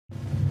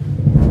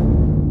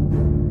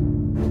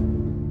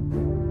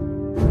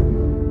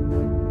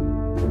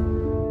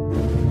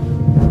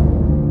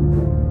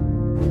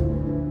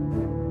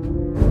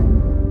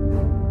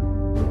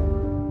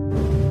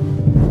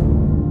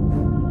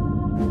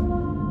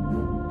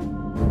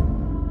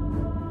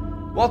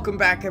Welcome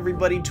back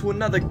everybody to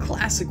another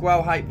classic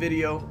WoW hype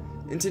video.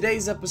 In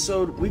today's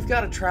episode, we've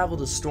got to travel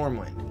to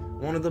Stormwind,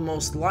 one of the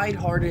most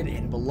lighthearted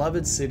and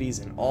beloved cities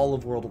in all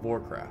of World of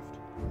Warcraft.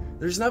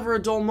 There's never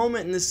a dull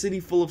moment in this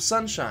city full of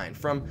sunshine,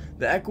 from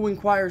the echoing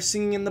choir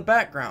singing in the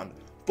background,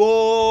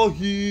 "For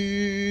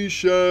he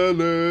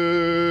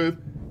shalleth,"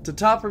 to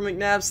Topper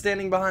McNabb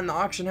standing behind the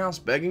auction house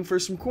begging for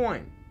some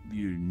coin.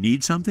 You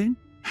need something?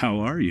 How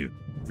are you?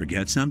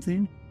 Forget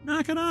something?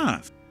 Knock it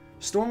off.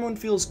 Stormwind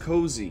feels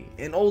cozy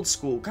and old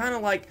school, kind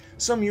of like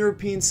some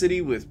European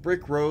city with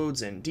brick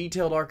roads and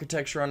detailed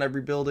architecture on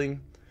every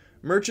building.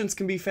 Merchants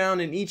can be found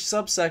in each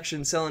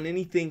subsection selling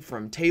anything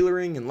from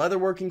tailoring and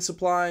leatherworking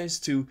supplies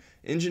to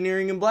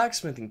engineering and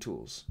blacksmithing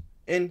tools.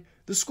 And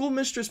the school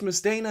mistress, Miss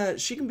Dana,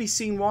 she can be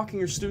seen walking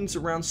her students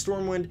around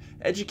Stormwind,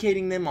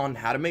 educating them on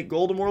how to make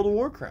gold in World of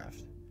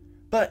Warcraft.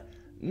 But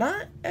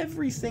not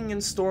everything in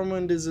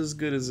Stormwind is as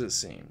good as it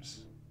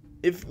seems.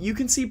 If you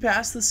can see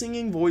past the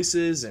singing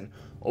voices and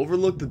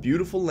overlook the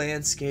beautiful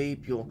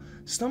landscape, you'll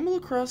stumble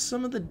across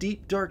some of the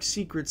deep, dark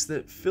secrets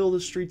that fill the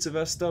streets of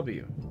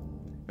SW.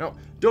 Now,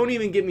 don't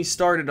even get me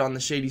started on the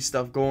shady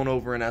stuff going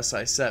over in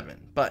SI7,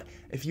 but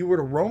if you were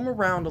to roam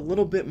around a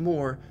little bit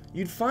more,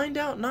 you'd find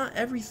out not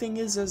everything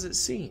is as it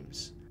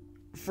seems.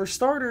 For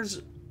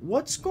starters,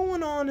 what's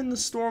going on in the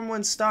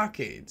Stormwind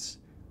stockades?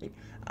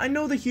 I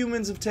know the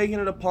humans have taken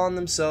it upon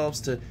themselves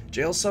to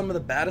jail some of the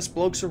baddest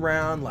blokes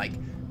around, like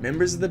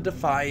members of the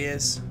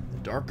Defias, the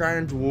Dark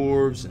Iron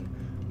Dwarves, and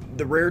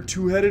the rare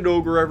two-headed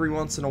ogre every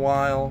once in a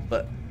while,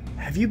 but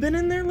have you been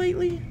in there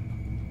lately?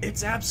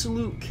 It's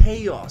absolute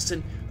chaos,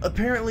 and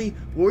apparently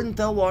Warden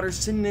Thelwater's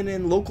sending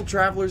in local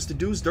travelers to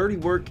do his dirty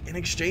work in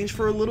exchange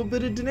for a little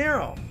bit of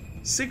dinero.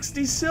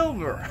 60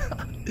 silver.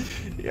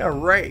 Yeah,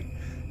 right.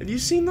 Have you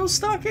seen those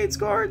stockades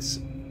guards?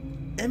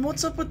 And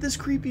what's up with this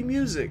creepy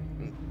music?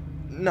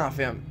 Nah,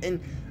 fam, and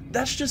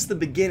that's just the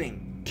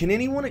beginning. Can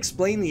anyone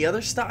explain the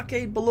other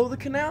stockade below the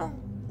canal?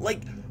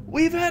 Like,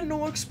 we've had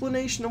no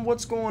explanation of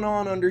what's going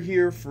on under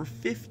here for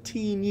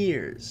 15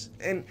 years.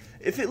 And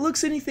if it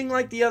looks anything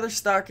like the other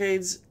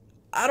stockades,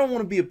 I don't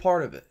want to be a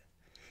part of it.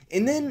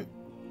 And then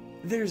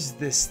there's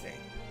this thing.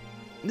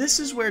 This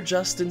is where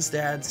Justin's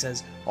dad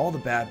says all the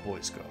bad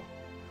boys go.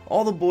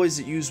 All the boys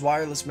that use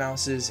wireless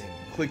mouses and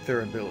click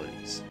their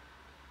abilities.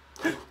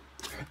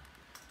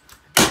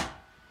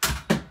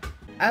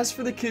 As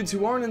for the kids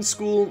who aren't in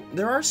school,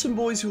 there are some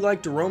boys who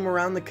like to roam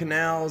around the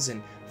canals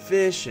and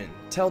fish and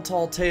tell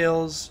tall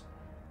tales,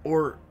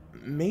 or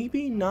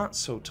maybe not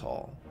so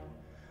tall.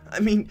 I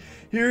mean,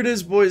 here it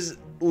is, boys.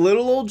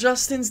 Little old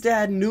Justin's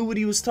dad knew what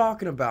he was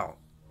talking about.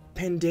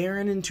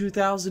 Pandaren in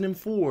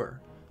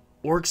 2004.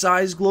 Orcs'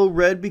 eyes glow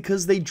red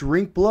because they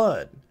drink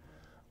blood.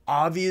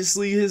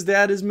 Obviously his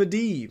dad is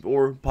Medivh,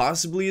 or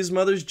possibly his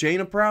mother's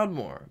Jaina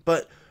Proudmoore.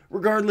 But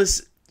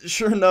regardless,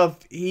 sure enough,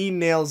 he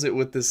nails it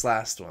with this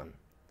last one.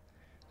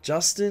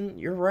 Justin,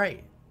 you're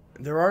right.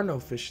 There are no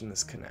fish in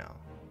this canal.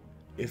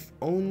 If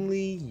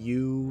only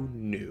you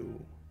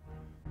knew.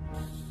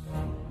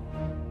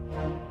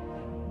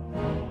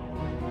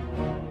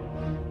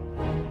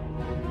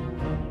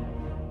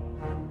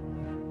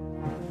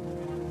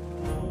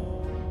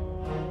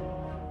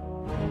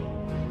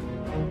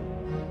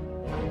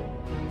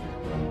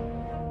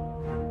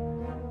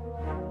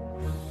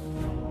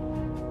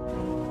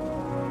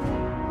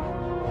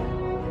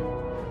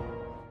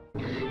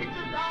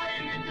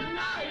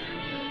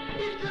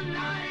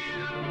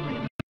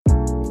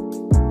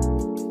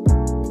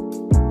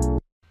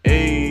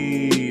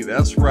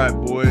 That's right,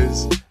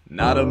 boys.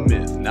 Not a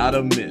myth, not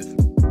a myth.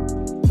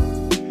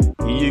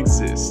 He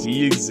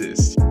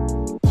exists.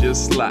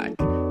 Just like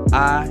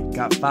I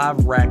got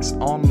 5 racks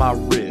on my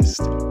wrist.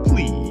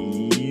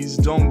 Please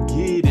don't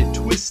get it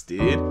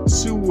twisted.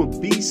 Sewer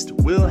beast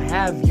will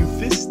have you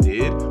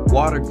fisted.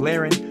 Water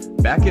glaring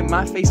back at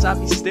my face, I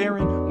be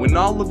staring. When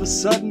all of a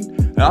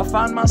sudden I'll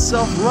find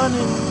myself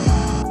running.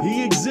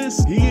 He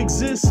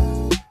exists.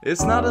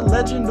 It's not a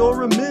legend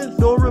or a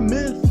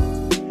myth.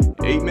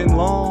 8 men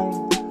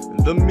long,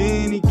 the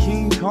mini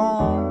King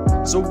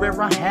Kong, so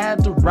rare I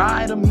had to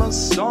write him a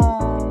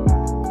song.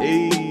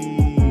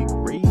 Hey,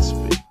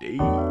 Graysfordays,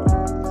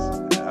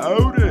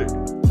 howdy.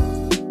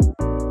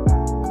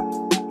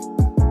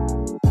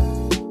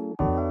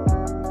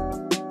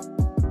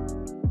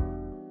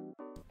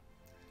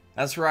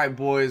 That's right,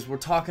 boys, we're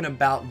talking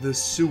about the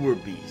sewer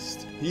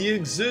beast. He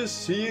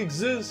exists.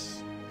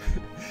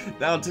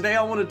 Now today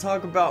I want to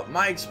talk about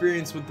my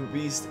experience with the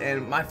beast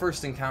and my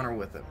first encounter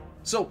with him.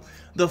 So,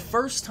 the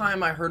first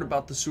time I heard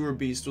about the sewer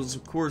beast was,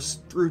 of course,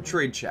 through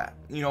trade chat.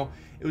 You know,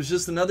 it was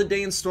just another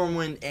day in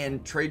Stormwind,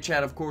 and trade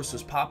chat, of course,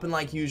 was popping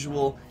like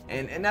usual,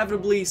 and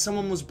inevitably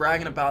someone was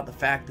bragging about the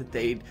fact that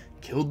they'd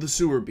killed the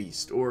sewer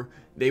beast, or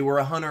they were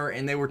a hunter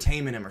and they were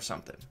taming him or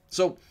something.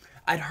 So,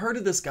 I'd heard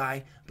of this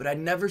guy, but I'd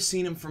never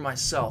seen him for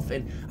myself,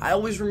 and I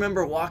always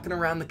remember walking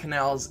around the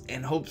canals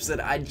in hopes that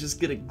I'd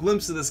just get a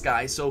glimpse of this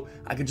guy so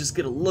I could just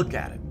get a look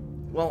at him.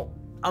 Well,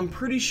 I'm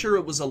pretty sure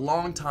it was a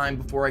long time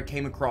before I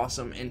came across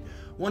him, and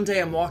one day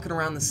I'm walking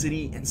around the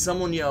city and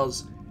someone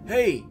yells,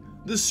 "Hey,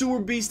 The sewer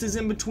beast is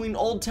in between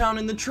Old Town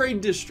and the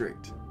Trade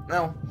District.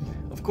 Now,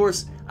 of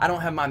course, I don't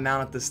have my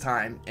mount at this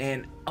time,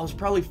 and I was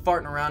probably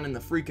farting around in the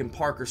freaking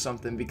park or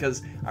something,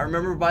 because I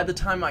remember by the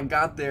time I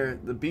got there,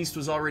 the beast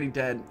was already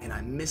dead, and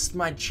I missed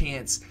my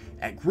chance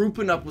at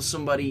grouping up with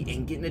somebody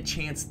and getting a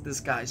chance at this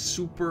guy's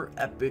super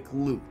epic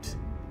loot.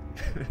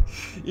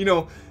 You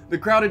know, the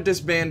crowd had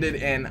disbanded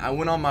and I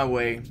went on my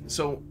way,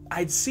 so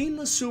I'd seen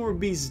the sewer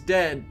beast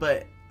dead,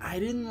 but I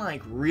didn't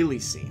like really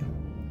see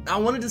him. I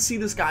wanted to see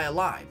this guy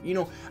alive. You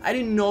know, I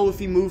didn't know if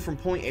he moved from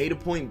point A to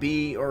point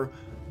B, or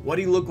what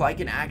he looked like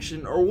in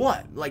action, or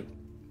what.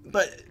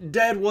 But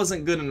dead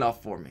wasn't good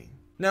enough for me.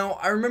 Now,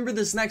 I remember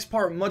this next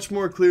part much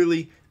more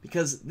clearly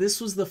because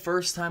this was the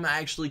first time I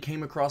actually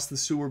came across the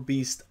sewer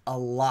beast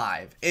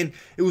alive. And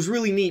it was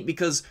really neat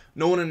because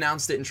no one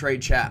announced it in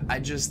trade chat. I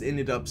just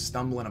ended up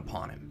stumbling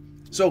upon him.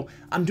 So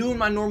I'm doing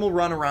my normal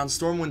run around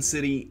Stormwind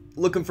City,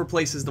 looking for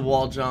places to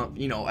wall jump,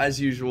 you know, as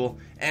usual.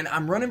 And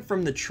I'm running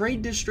from the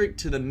trade district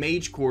to the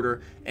mage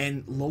quarter,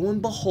 and lo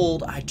and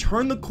behold, I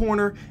turn the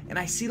corner and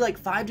I see like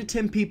 5 to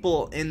 10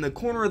 people in the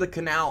corner of the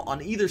canal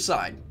on either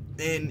side.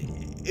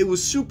 And it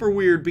was super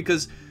weird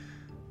because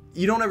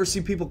you don't ever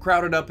see people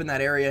crowded up in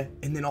that area,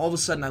 and then all of a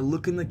sudden I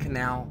look in the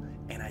canal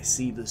and I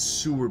see the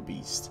sewer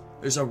beast.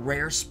 There's a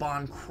rare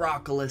spawn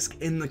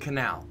crocolisk in the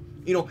canal.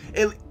 You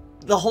know,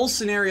 the whole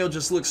scenario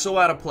just looked so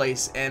out of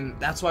place, and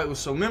that's why it was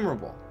so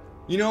memorable.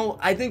 You know,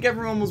 I think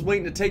everyone was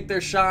waiting to take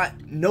their shot.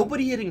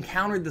 Nobody had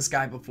encountered this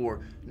guy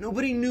before.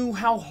 Nobody knew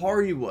how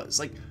hard he was.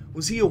 Like,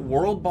 was he a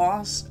world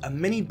boss? A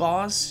mini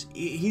boss?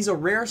 He's a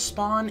rare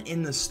spawn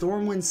in the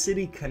Stormwind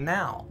City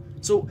canal.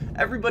 So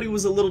everybody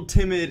was a little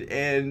timid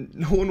and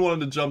no one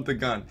wanted to jump the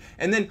gun.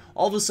 And then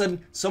all of a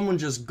sudden, someone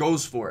just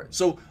goes for it.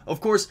 So of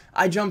course,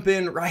 I jump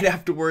in right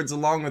afterwards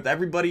along with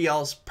everybody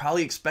else,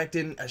 probably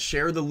expecting a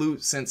share of the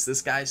loot since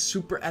this guy's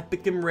super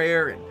epic and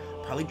rare and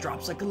probably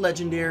drops like a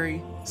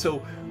legendary.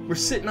 So we're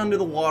sitting under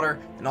the water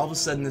and all of a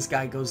sudden this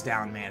guy goes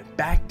down, man.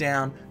 Back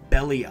down,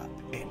 belly up.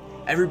 And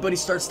everybody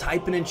starts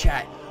typing in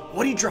chat,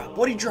 what'd he drop?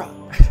 What'd he drop?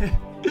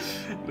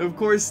 And of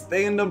course,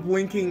 they end up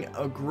linking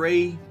a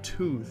gray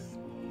tooth.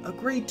 A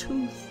gray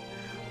tooth.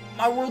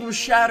 My world was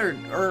shattered,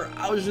 or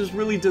I was just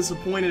really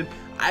disappointed.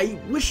 I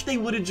wish they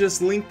would have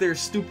just linked their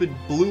stupid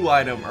blue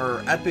item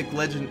or epic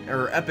legend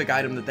or epic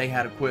item that they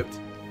had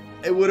equipped.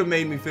 It would have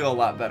made me feel a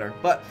lot better,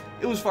 but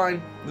it was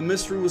fine. The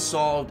mystery was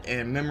solved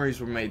and memories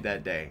were made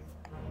that day.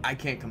 I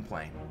can't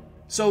complain.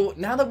 So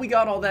now that we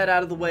got all that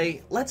out of the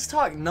way, let's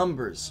talk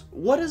numbers.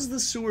 What does the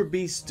sewer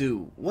beast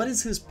do? What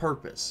is his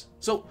purpose?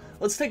 So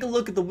let's take a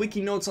look at the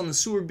wiki notes on the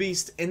sewer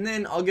beast, and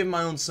then I'll give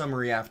my own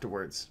summary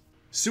afterwards.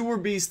 Sewer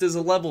beast is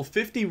a level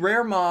 50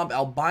 rare mob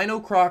albino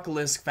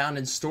crocolisk found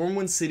in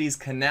Stormwind City's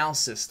canal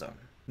system.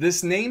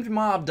 This named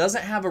mob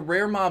doesn't have a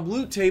rare mob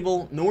loot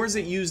table, nor is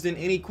it used in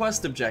any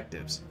quest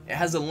objectives. It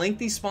has a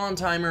lengthy spawn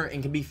timer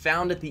and can be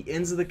found at the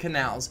ends of the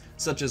canals,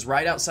 such as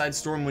right outside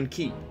Stormwind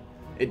Keep.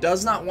 It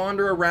does not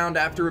wander around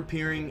after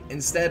appearing,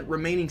 instead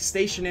remaining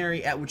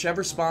stationary at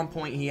whichever spawn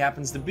point he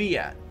happens to be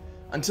at.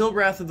 Until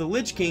Wrath of the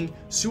Lich King,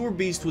 Sewer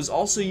Beast was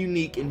also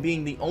unique in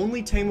being the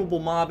only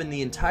tameable mob in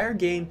the entire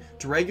game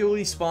to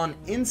regularly spawn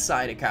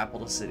inside a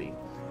capital city.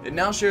 It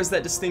now shares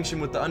that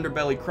distinction with the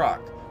Underbelly Croc,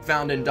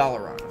 found in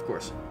Dalaran, of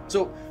course.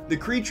 So, the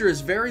creature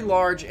is very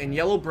large and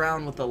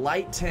yellow-brown with a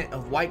light tint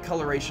of white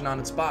coloration on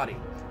its body.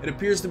 It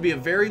appears to be a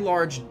very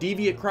large,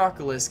 deviate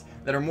crocolisk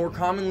that are more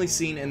commonly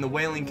seen in the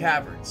Wailing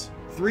Caverns.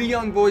 3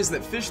 young boys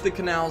that fish the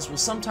canals will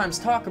sometimes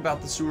talk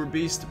about the sewer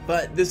beast,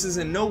 but this is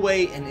in no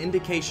way an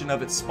indication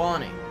of its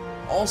spawning.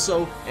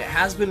 Also, it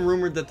has been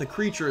rumored that the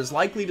creature is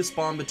likely to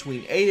spawn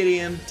between 8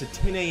 AM to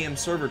 10 AM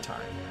server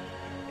time.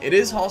 It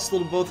is hostile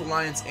to both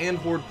Alliance and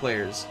Horde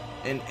players,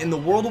 and in the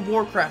World of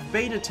Warcraft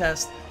beta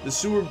test, the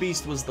sewer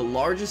beast was the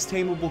largest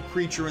tameable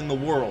creature in the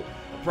world,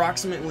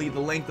 approximately the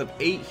length of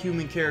 8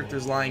 human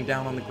characters lying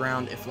down on the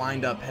ground if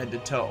lined up head to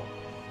toe.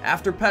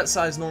 After pet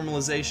size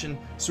normalization,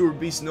 Sewer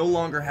Beast no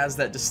longer has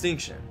that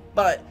distinction,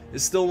 but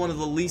is still one of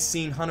the least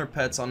seen hunter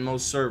pets on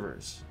most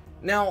servers.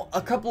 Now, a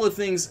couple of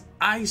things.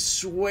 I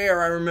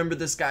swear I remember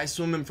this guy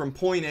swimming from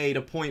point A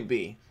to point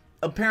B.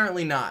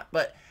 Apparently not,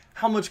 but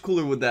how much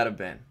cooler would that have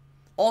been?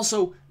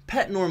 Also,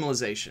 pet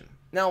normalization.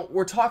 Now,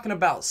 we're talking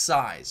about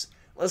size.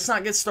 Let's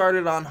not get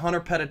started on hunter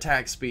pet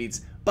attack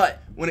speeds,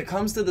 but when it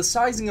comes to the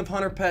sizing of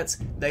hunter pets,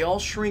 they all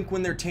shrink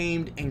when they're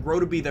tamed and grow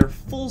to be their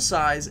full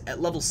size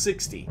at level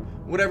 60,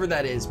 whatever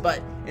that is,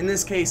 but in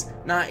this case,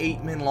 not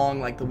 8 men long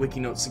like the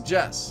wiki note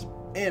suggests.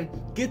 And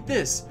get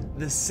this,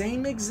 the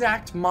same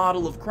exact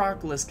model of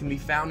crocolisk can be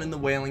found in the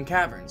Wailing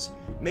Caverns,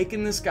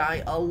 making this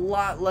guy a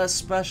lot less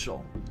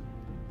special.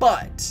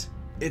 But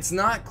it's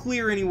not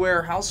clear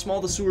anywhere how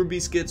small the sewer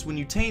beast gets when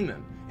you tame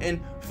him. And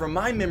from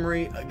my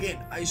memory,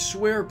 again, I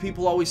swear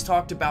people always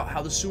talked about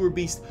how the sewer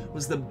beast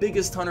was the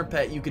biggest hunter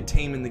pet you could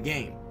tame in the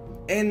game.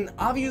 And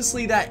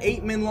obviously that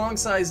 8 men long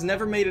size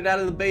never made it out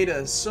of the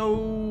beta,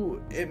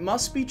 so it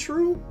must be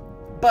true?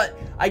 But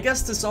I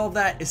guess to solve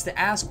that is to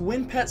ask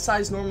when pet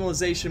size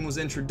normalization was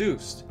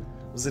introduced.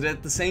 Was it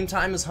at the same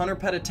time as hunter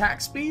pet attack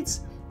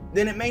speeds?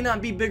 then it may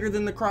not be bigger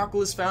than the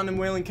Crocodile found in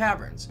Wailing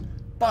Caverns.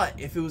 But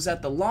if it was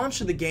at the launch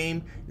of the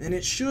game, then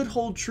it should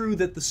hold true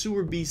that the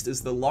sewer beast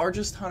is the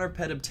largest hunter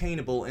pet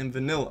obtainable in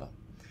vanilla.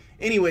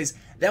 Anyways,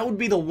 that would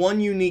be the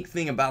one unique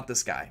thing about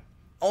this guy.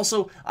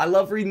 Also, I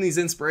love reading these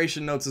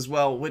inspiration notes as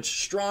well,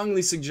 which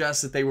strongly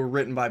suggests that they were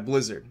written by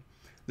Blizzard.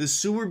 The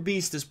sewer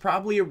beast is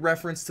probably a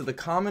reference to the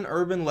common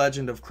urban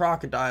legend of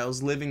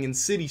crocodiles living in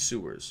city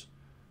sewers.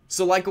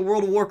 So like a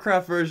World of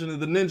Warcraft version of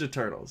the Ninja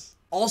Turtles.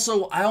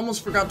 Also, I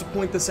almost forgot to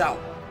point this out.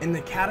 In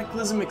the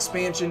Cataclysm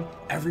expansion,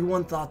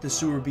 everyone thought the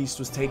sewer beast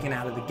was taken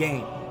out of the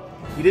game.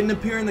 He didn't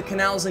appear in the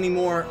canals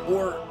anymore,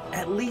 or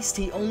at least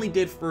he only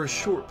did for a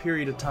short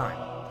period of time.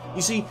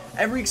 You see,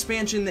 every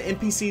expansion, the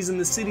NPCs in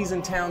the cities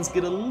and towns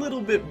get a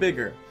little bit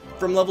bigger.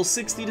 From level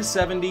 60 to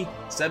 70,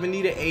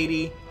 70 to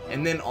 80,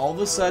 and then all of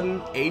a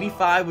sudden,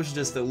 85 was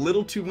just a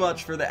little too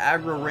much for the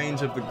aggro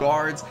range of the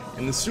guards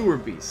and the sewer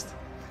beast.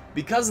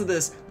 Because of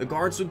this, the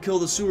guards would kill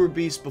the sewer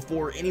beast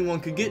before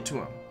anyone could get to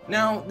him.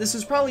 Now, this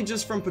is probably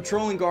just from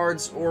patrolling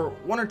guards or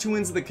one or two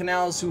ends of the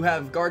canals who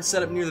have guards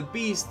set up near the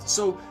beast,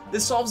 so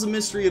this solves the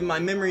mystery of my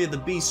memory of the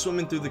beast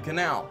swimming through the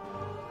canal.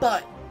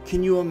 But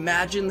can you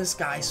imagine this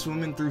guy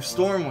swimming through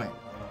Stormwind?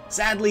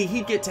 Sadly,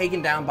 he'd get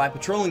taken down by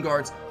patrolling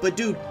guards, but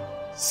dude,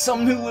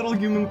 some new little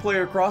human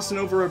player crossing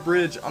over a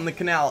bridge on the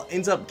canal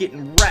ends up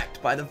getting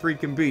wrecked by the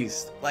freaking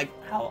beast. Like,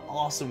 how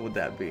awesome would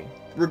that be?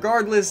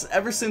 Regardless,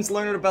 ever since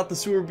learning about the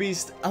sewer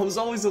beast, I was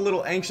always a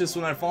little anxious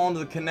when I'd fall into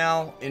the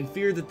canal and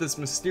feared that this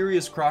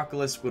mysterious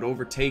crocodile would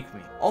overtake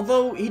me.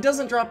 Although he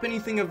doesn't drop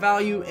anything of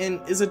value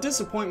and is a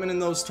disappointment in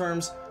those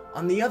terms,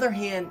 on the other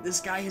hand, this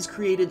guy has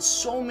created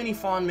so many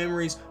fond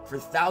memories for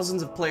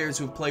thousands of players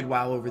who have played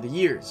WoW over the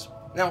years.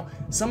 Now,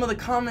 some of the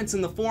comments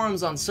in the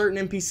forums on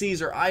certain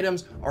NPCs or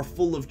items are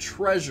full of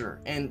treasure,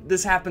 and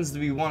this happens to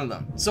be one of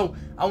them. So,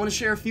 I want to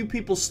share a few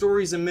people's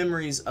stories and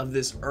memories of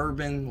this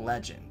urban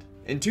legend.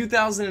 In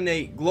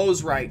 2008,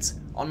 Glows writes,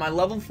 "On my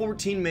level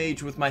 14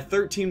 mage with my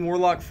 13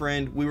 warlock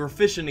friend, we were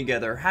fishing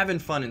together, having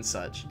fun and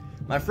such.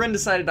 My friend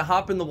decided to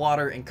hop in the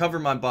water and cover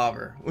my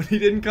bobber. When he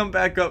didn't come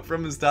back up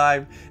from his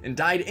dive and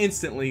died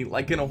instantly,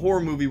 like in a horror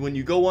movie when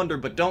you go under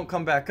but don't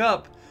come back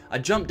up, I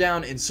jumped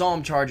down and saw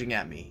him charging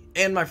at me,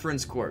 and my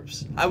friend's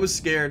corpse. I was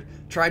scared,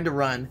 tried to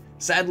run.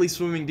 Sadly,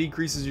 swimming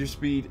decreases your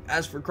speed.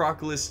 As for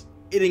Crocodile,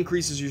 it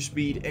increases your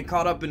speed. It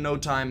caught up in no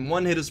time.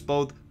 One hit us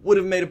both. Would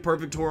have made a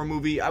perfect horror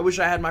movie. I wish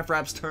I had my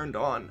fraps turned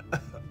on."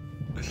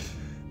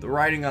 The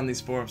writing on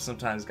these forums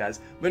sometimes, guys.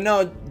 But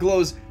no,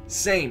 Glows,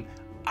 same.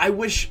 I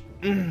wish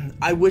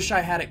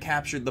I had it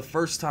captured the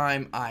first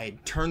time I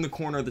turned the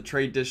corner of the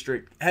trade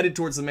district, headed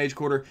towards the mage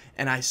quarter,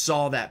 and I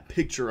saw that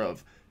picture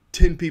of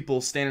 10 people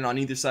standing on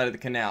either side of the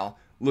canal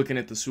looking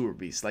at the sewer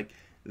beast. Like,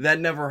 that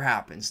never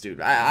happens,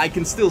 dude. I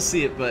can still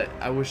see it, but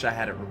I wish I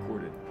had it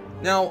recorded.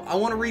 Now, I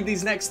want to read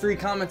these next 3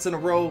 comments in a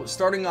row,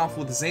 starting off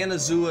with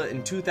Xanazua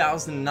in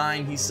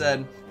 2009. He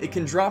said, "It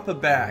can drop a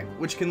bag,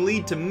 which can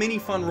lead to many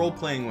fun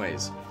role-playing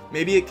ways.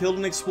 Maybe it killed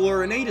an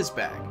explorer and ate his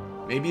bag.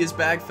 Maybe his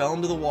bag fell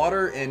into the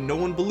water and no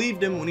one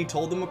believed him when he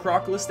told them a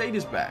crocodile ate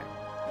his bag.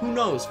 Who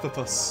knows,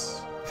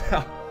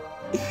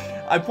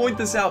 I point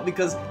this out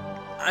because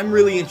I'm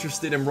really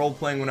interested in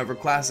role-playing whenever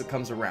Classic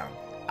comes around.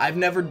 I've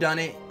never done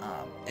it,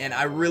 and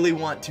I really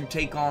want to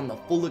take on the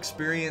full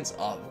experience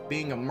of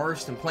being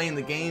immersed and playing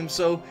the game.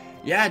 So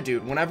yeah,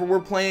 dude, whenever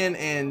we're playing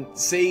and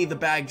say the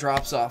bag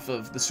drops off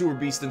of the sewer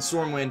beast in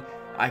Stormwind,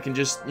 I can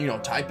just,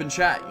 type in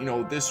chat,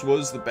 this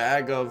was the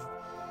bag of,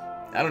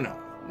 I don't know,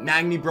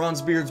 Magni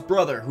Bronzebeard's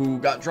brother who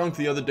got drunk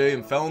the other day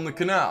and fell in the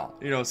canal.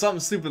 Something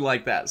stupid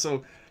like that.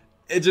 So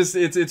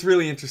it's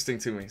really interesting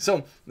to me.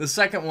 So the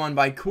second one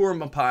by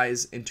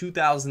Kuramapais in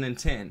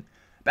 2010.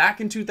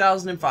 Back in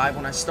 2005,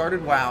 when I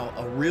started WoW,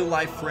 a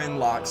real-life friend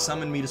lock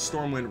summoned me to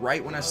Stormwind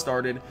right when I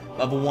started,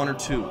 level 1 or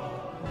 2.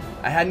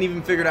 I hadn't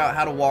even figured out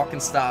how to walk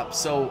and stop,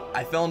 so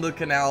I fell into the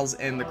canals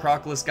and the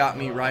crocodile got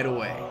me right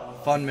away.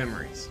 Fun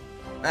memories.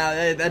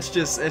 That's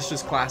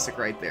just classic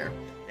right there.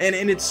 And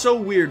it's so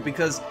weird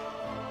because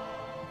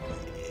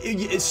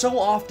it's so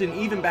often,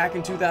 even back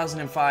in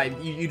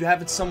 2005, you'd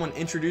have someone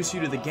introduce you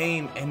to the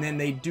game and then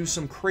they do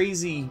some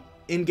crazy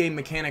in-game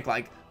mechanic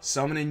like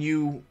summoning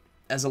you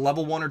as a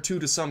level 1 or 2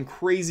 to some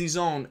crazy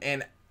zone,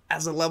 and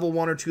as a level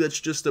 1 or 2, that's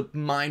just a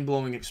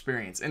mind-blowing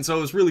experience. And so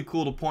it was really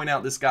cool to point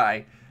out this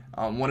guy.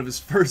 One of his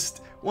first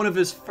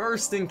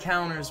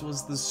encounters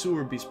was the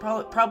sewer beast.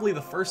 Probably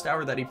the first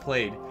hour that he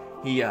played,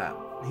 he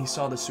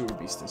saw the sewer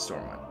beast in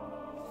Stormwind.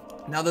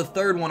 Now the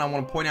third one I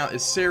want to point out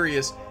is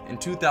Sirius in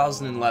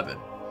 2011.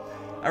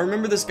 I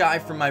remember this guy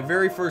from my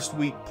very first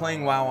week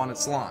playing WoW on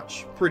its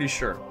launch. Pretty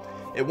sure.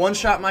 It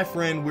one-shot my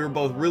friend. We were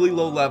both really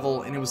low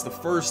level, and it was the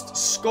first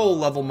skull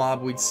level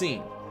mob we'd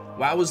seen.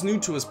 WoW was new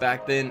to us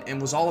back then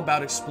and was all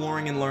about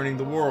exploring and learning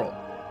the world.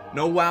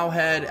 No WoW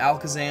head,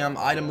 Alakazam,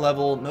 item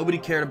level, nobody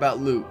cared about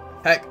loot.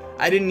 Heck,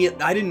 I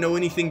didn't know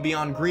anything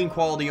beyond green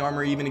quality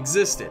armor even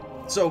existed.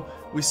 So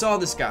we saw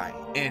this guy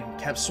and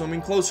kept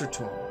swimming closer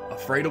to him,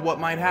 afraid of what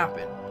might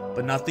happen,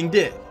 but nothing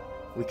did.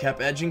 We kept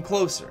edging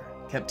closer,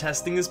 kept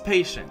testing his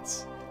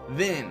patience.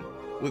 Then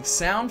with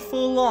sound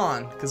full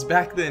on, because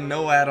back then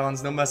no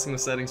add-ons, no messing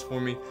with settings for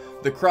me,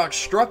 the croc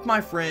struck my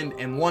friend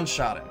and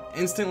one-shot him,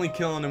 instantly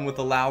killing him with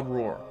a loud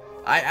roar.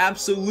 I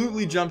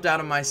absolutely jumped out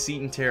of my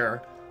seat in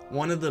terror.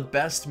 One of the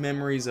best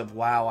memories of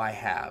WoW I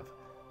have.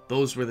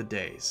 Those were the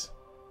days.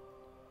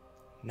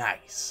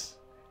 Nice.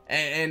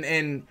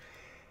 And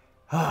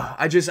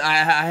I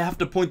have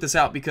to point this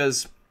out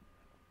because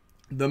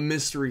the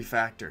mystery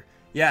factor.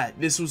 Yeah,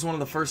 this was one of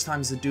the first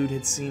times the dude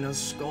had seen a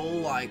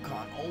skull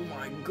icon. Oh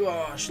my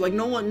gosh. Like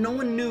no one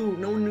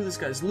knew this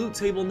guy's loot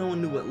table, no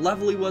one knew what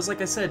level he was.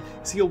 Like I said,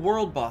 is he a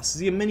world boss?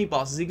 Is he a mini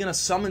boss? Is he gonna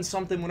summon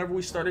something whenever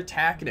we start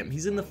attacking him?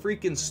 He's in the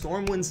freaking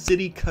Stormwind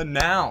City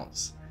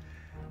canals.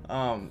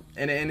 And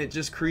it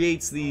just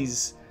creates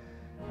these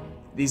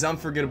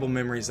unforgettable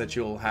memories that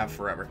you'll have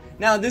forever.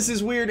 Now this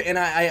is weird, and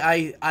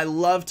I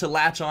love to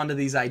latch onto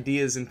these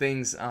ideas and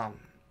things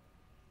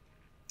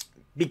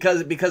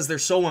because they're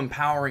so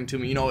empowering to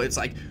me. You know, it's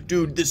like,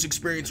 dude, this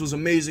experience was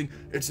amazing,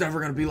 it's never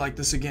gonna be like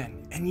this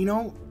again. And you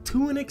know,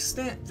 to an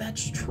extent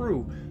that's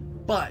true,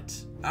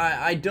 but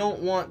I don't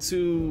want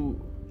to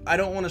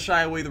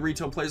shy away the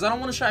retail players. I don't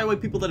want to shy away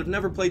people that have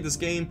never played this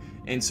game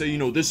and say, you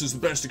know, this is the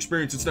best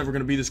experience, it's never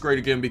gonna be this great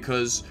again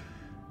because,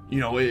 you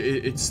know,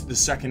 it's the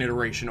second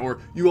iteration, or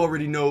you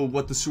already know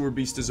what the sewer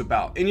beast is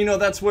about. And you know,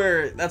 that's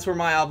where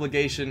my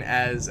obligation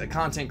as a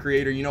content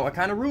creator, you know, I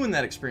kind of ruined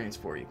that experience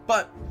for you.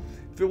 But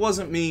if it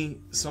wasn't me,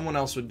 someone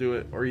else would do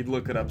it, or you'd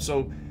look it up.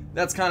 So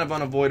that's kind of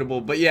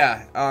unavoidable. But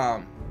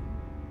yeah,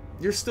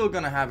 you're still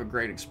gonna have a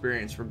great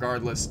experience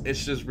regardless.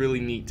 It's just really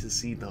neat to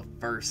see the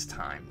first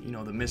time, you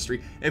know, the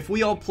mystery. If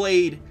we all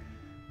played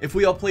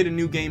a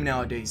new game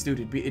nowadays, dude,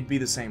 it'd be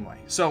the same way.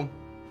 So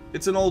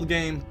it's an old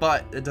game,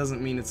 but it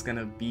doesn't mean it's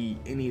gonna be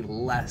any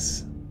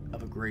less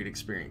of a great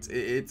experience.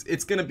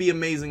 It's gonna be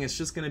amazing. It's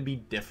just gonna be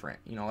different.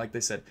 You know, like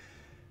they said,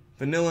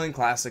 vanilla and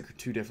classic are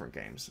two different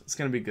games. It's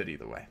gonna be good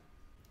either way.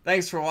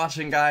 Thanks for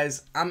watching,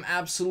 guys. I'm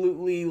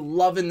absolutely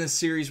loving this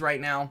series right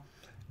now.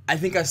 I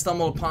think I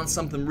stumbled upon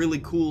something really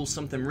cool,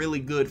 something really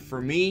good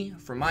for me,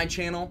 for my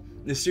channel.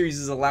 This series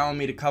is allowing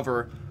me to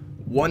cover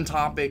one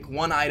topic,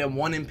 one item,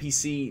 one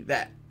NPC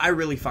that I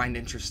really find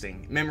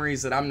interesting.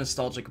 Memories that I'm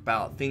nostalgic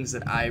about, things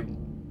that I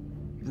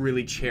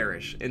really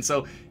cherish. And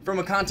so from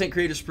a content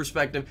creator's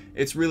perspective,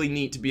 it's really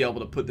neat to be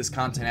able to put this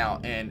content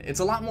out, and it's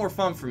a lot more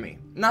fun for me.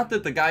 Not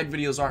that the guide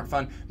videos aren't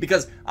fun,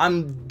 because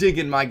I'm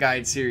digging my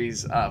guide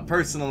series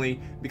personally,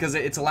 because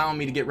it's allowing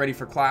me to get ready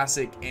for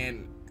Classic,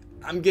 and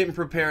I'm getting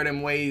prepared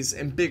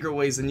in bigger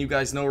ways than you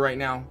guys know right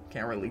now.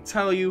 Can't really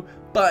tell you,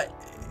 but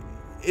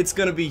it's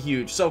gonna be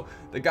huge. So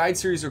the guide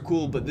series are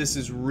cool, but this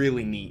is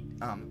really neat.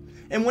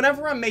 And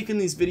whenever I'm making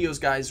these videos,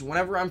 guys,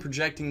 whenever I'm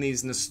projecting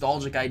these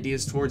nostalgic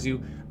ideas towards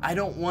you, I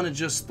don't want to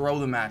just throw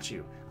them at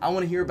you. I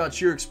want to hear about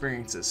your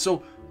experiences.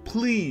 So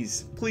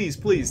please, please,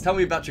 please tell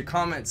me about your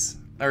comments,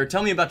 or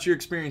tell me about your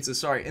experiences,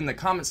 sorry, in the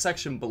comment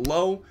section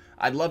below.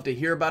 I'd love to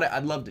hear about it.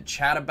 I'd love to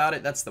chat about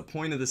it. That's the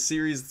point of the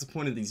series. That's the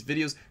point of these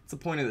videos. It's the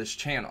point of this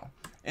channel.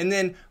 And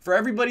then for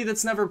everybody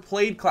that's never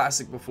played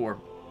Classic before,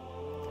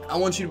 I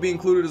want you to be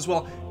included as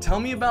well.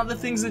 Tell me about the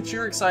things that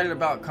you're excited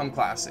about come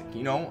Classic,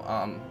 you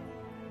know?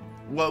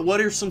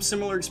 What are some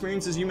similar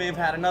experiences you may have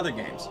had in other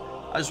games?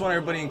 I just want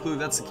everybody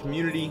included. That's the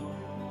community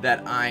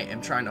that I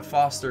am trying to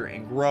foster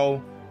and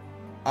grow.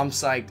 I'm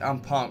psyched. I'm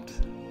pumped.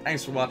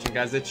 Thanks for watching,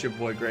 guys. It's your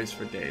boy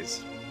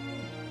Graysfordays.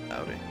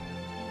 Howdy.